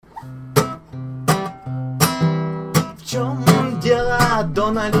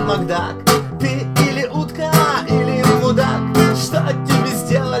Дональд Макдак. Ты или утка, или мудак. Что тебе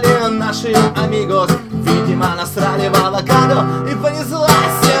сделали наши Амигос? Видимо, насрали в авокадо и понеслась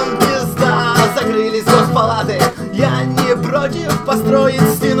всем пизда. Закрылись палаты. Я не против построить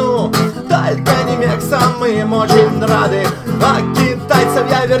стену, только не Мексам, мы им очень рады. А китайцев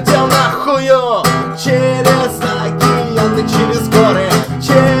я вертел нахую через океаны, через горы,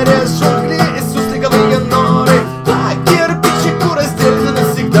 через джунгли и сусликовые норы. А кирпичику разделены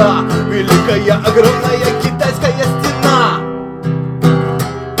навсегда великая, огромная китайская стена.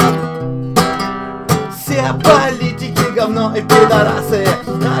 Все политики говно и пидорасы,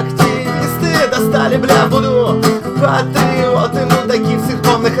 активисты достали бля буду, патриоты, мудаки в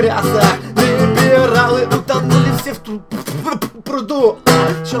церковных рясах, либералы утонули все в пруду.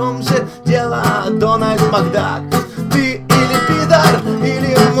 В чем же дело, Дональд Макдак? Ты или пидор,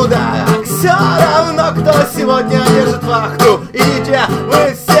 или мудак? Все равно, кто сегодня держит вахту. Идите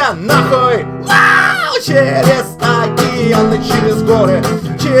вы все нахуй! Вау! Через океаны, через горы,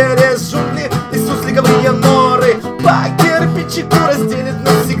 через джунгли и сусликовые норы. По кирпичику разделит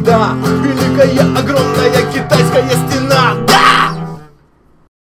навсегда великая, огромная китайская стена.